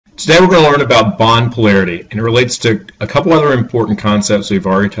Today we're going to learn about bond polarity, and it relates to a couple other important concepts we've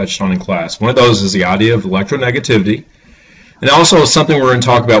already touched on in class. One of those is the idea of electronegativity, and also something we're going to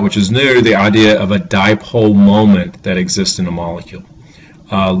talk about which is new, the idea of a dipole moment that exists in a molecule.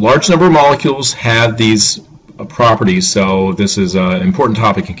 A large number of molecules have these properties, so this is an important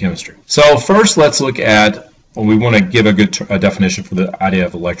topic in chemistry. So first let's look at, we want to give a good definition for the idea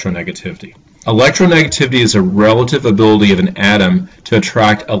of electronegativity. Electronegativity is a relative ability of an atom to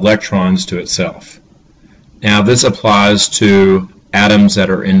attract electrons to itself. Now this applies to atoms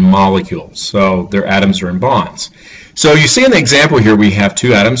that are in molecules, so their atoms are in bonds. So you see in the example here we have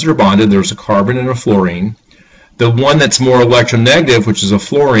two atoms that are bonded. There's a carbon and a fluorine. The one that's more electronegative, which is a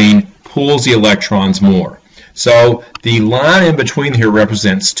fluorine, pulls the electrons more. So the line in between here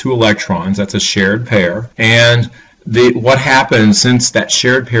represents two electrons. That's a shared pair. And what happens, since that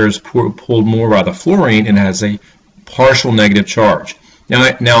shared pair is pulled more by the fluorine, it has a partial negative charge. Now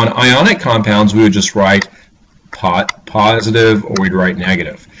in ionic compounds, we would just write positive or we'd write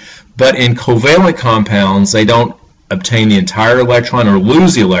negative. But in covalent compounds, they don't obtain the entire electron or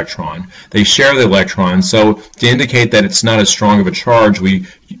lose the electron. They share the electron. So to indicate that it's not as strong of a charge, we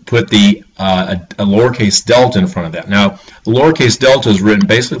put a lowercase delta in front of that. Now, the lowercase delta is written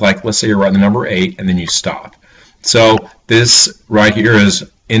basically like, let's say you're writing the number 8 and then you stop. So this right here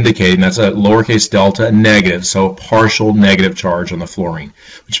is indicating that's a lowercase delta negative, so a partial negative charge on the fluorine,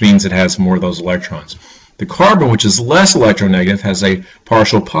 which means it has more of those electrons. The carbon, which is less electronegative, has a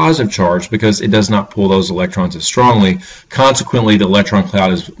partial positive charge because it does not pull those electrons as strongly. Consequently, the electron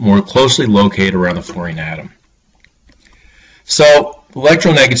cloud is more closely located around the fluorine atom. So,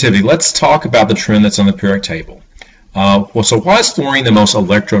 electronegativity. Let's talk about the trend that's on the periodic table. So why is fluorine the most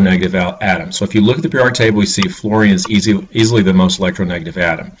electronegative atom? So if you look at the periodic table, we see fluorine is easily the most electronegative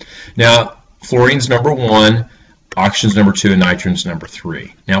atom. Now, fluorine's number 1, oxygen's number 2, and nitrogen's number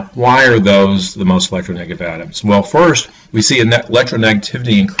 3. Now, why are those the most electronegative atoms? Well, first, we see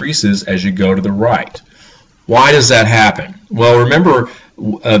electronegativity increases as you go to the right. Why does that happen? Well, remember,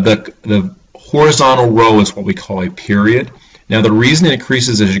 the horizontal row is what we call a period. Now, the reason it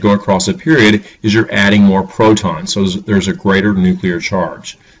increases as you go across a period is you're adding more protons, so there's a greater nuclear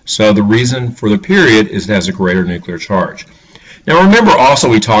charge. So the reason for the period is it has a greater nuclear charge. Now, remember also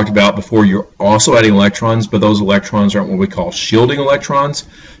we talked about before you're also adding electrons, but those electrons aren't what we call shielding electrons.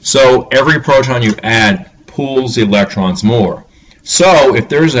 So every proton you add pulls the electrons more. So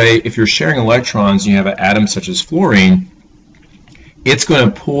if you're sharing electrons and you have an atom such as fluorine, it's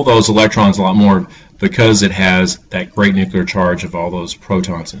going to pull those electrons a lot more because it has that great nuclear charge of all those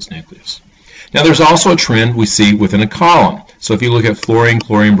protons in its nucleus. Now there's also a trend we see within a column. So if you look at fluorine,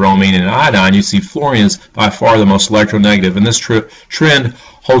 chlorine, bromine, and iodine, you see fluorine is by far the most electronegative, and this trend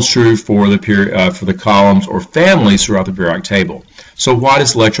holds true for the columns or families throughout the periodic table. So why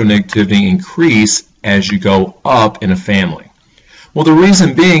does electronegativity increase as you go up in a family? Well, the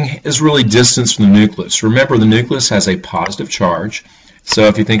reason being is really distance from the nucleus. Remember, the nucleus has a positive charge. So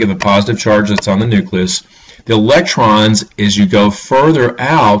if you think of the positive charge that's on the nucleus, the electrons, as you go further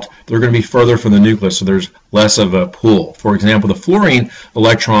out, they're going to be further from the nucleus, so there's less of a pull. For example, the fluorine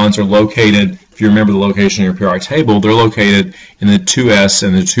electrons are located, if you remember the location in your periodic table, they're located in the 2s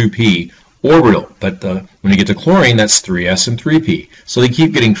and the 2p orbital. But when you get to chlorine, that's 3s and 3p. So they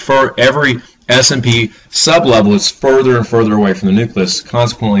keep getting every s and p sublevel is further and further away from the nucleus.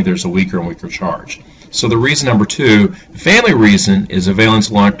 Consequently, there's a weaker and weaker charge. So the reason number 2, the family reason, is the valence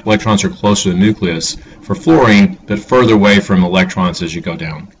electrons are closer to the nucleus for fluorine, but further away from electrons as you go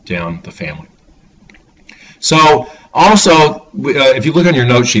down the family. So also, if you look on your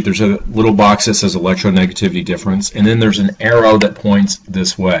note sheet, there's a little box that says electronegativity difference, and then there's an arrow that points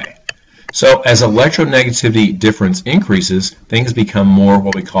this way. So as electronegativity difference increases, things become more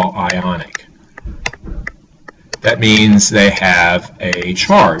what we call ionic. That means they have a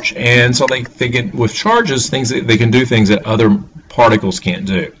charge, and so with charges, they can do things that other particles can't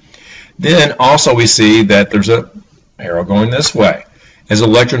do. Then also we see that there's an arrow going this way. As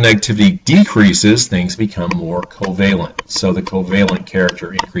electronegativity decreases, things become more covalent. So the covalent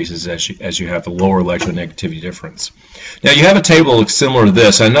character increases as you have the lower electronegativity difference. Now you have a table that looks similar to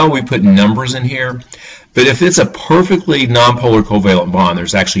this. I know we put numbers in here, but if it's a perfectly nonpolar covalent bond,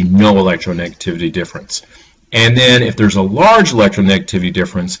 there's actually no electronegativity difference. And then if there's a large electronegativity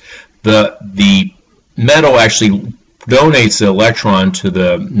difference, the metal actually donates the electron to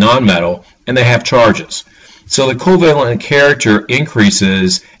the nonmetal, and they have charges. So the covalent character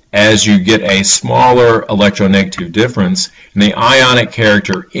increases as you get a smaller electronegative difference, and the ionic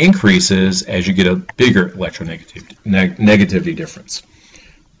character increases as you get a bigger electronegativity difference.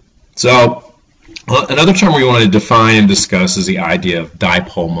 So Another term we want to define and discuss is the idea of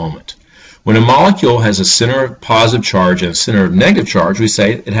dipole moment. When a molecule has a center of positive charge and a center of negative charge, we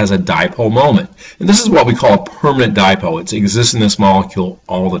say it has a dipole moment. And this is what we call a permanent dipole. It exists in this molecule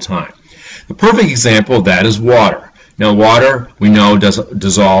all the time. The perfect example of that is water. Now, water, we know,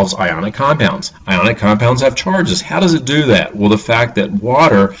 dissolves ionic compounds. Ionic compounds have charges. How does it do that? Well, the fact that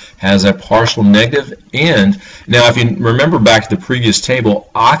water has a partial negative end. Now, if you remember back to the previous table,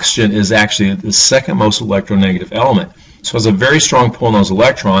 oxygen is actually the second most electronegative element. So it has a very strong pull on those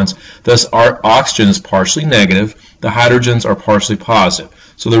electrons. Thus, our oxygen is partially negative. The hydrogens are partially positive.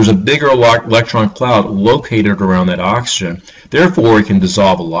 So there's a bigger electron cloud located around that oxygen. Therefore, it can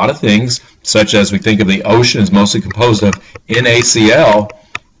dissolve a lot of things, such as we think of the ocean as mostly composed of NaCl.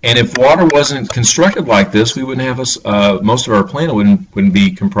 And if water wasn't constructed like this, we wouldn't have most of our planet wouldn't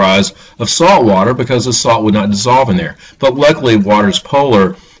be comprised of salt water, because the salt would not dissolve in there. But luckily, water is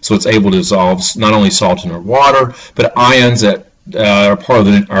polar, so it's able to dissolve not only salt in our water, but ions that are part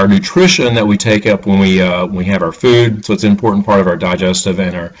of our nutrition that we take up when we have our food. So it's an important part of our digestive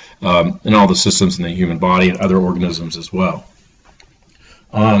and our and all the systems in the human body and other organisms as well.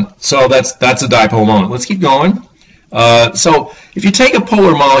 So that's a dipole moment. Let's keep going. So if you take a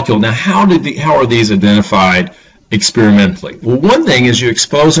polar molecule, now how are these identified experimentally? Well, one thing is you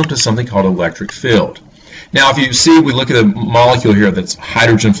expose them to something called electric field. Now, if you see, we look at a molecule here that's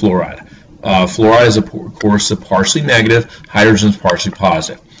hydrogen fluoride. Fluoride is, of course, partially negative. Hydrogen is partially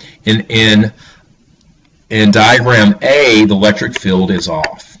positive. In diagram A, the electric field is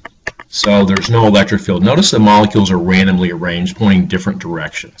off. So there's no electric field. Notice the molecules are randomly arranged, pointing different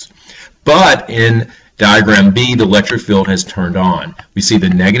directions. But in diagram B, the electric field has turned on. We see the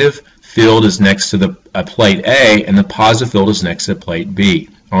negative field is next to the plate A, and the positive field is next to plate B.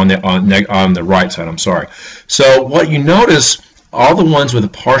 On the right side, I'm sorry. So what you notice, all the ones with a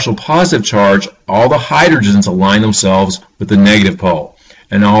partial positive charge, all the hydrogens align themselves with the negative pole.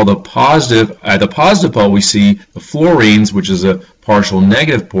 And all the positive, at the positive pole, we see the fluorines, which is a partial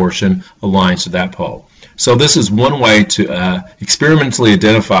negative portion, aligns to that pole. So this is one way to experimentally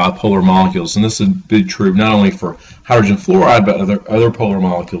identify polar molecules, and this would be true not only for hydrogen fluoride, but other polar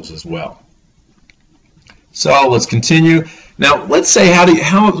molecules as well. So let's continue. Now, let's say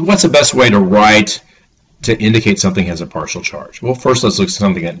what's the best way to write to indicate something has a partial charge? Well, first let's look at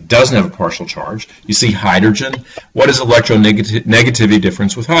something that doesn't have a partial charge. You see hydrogen. What is electronegativity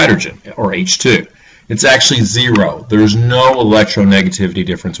difference with hydrogen, or H2? It's actually 0. There's no electronegativity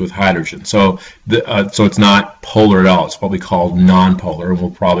difference with hydrogen. So it's not polar at all. It's what we call nonpolar.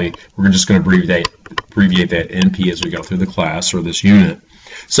 We're just going to abbreviate that NP as we go through the class or this unit.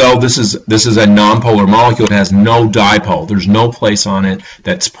 So this is a nonpolar molecule. It has no dipole. There's no place on it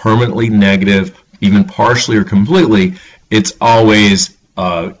that's permanently negative, even partially or completely. It's always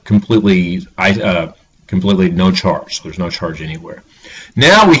completely no charge. So there's no charge anywhere.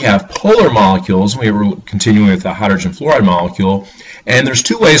 Now we have polar molecules. We were continuing with the hydrogen fluoride molecule, and there's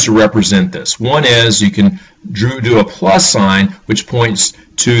two ways to represent this. One is you can do a plus sign, which points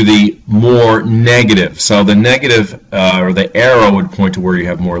to the more negative. So the negative or the arrow would point to where you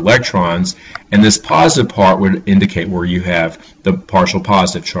have more electrons, and this positive part would indicate where you have the partial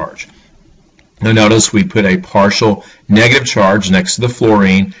positive charge. Now notice we put a partial negative charge next to the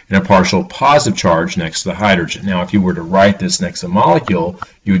fluorine and a partial positive charge next to the hydrogen. Now if you were to write this next to the molecule,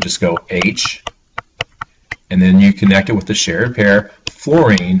 you would just go H, and then you connect it with the shared pair,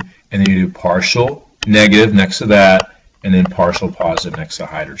 fluorine, and then you do partial negative next to that, and then partial positive next to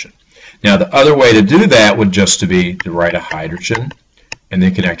hydrogen. Now the other way to do that would just to write a hydrogen, and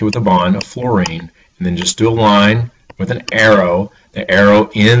then connect it with a bond of fluorine, and then just do a line with an arrow. The arrow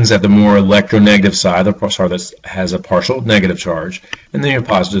ends at the more electronegative side, the part that has a partial negative charge, and then your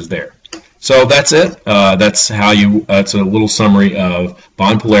positive is there. So that's it. That's a little summary of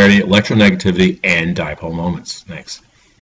bond polarity, electronegativity, and dipole moments. Thanks.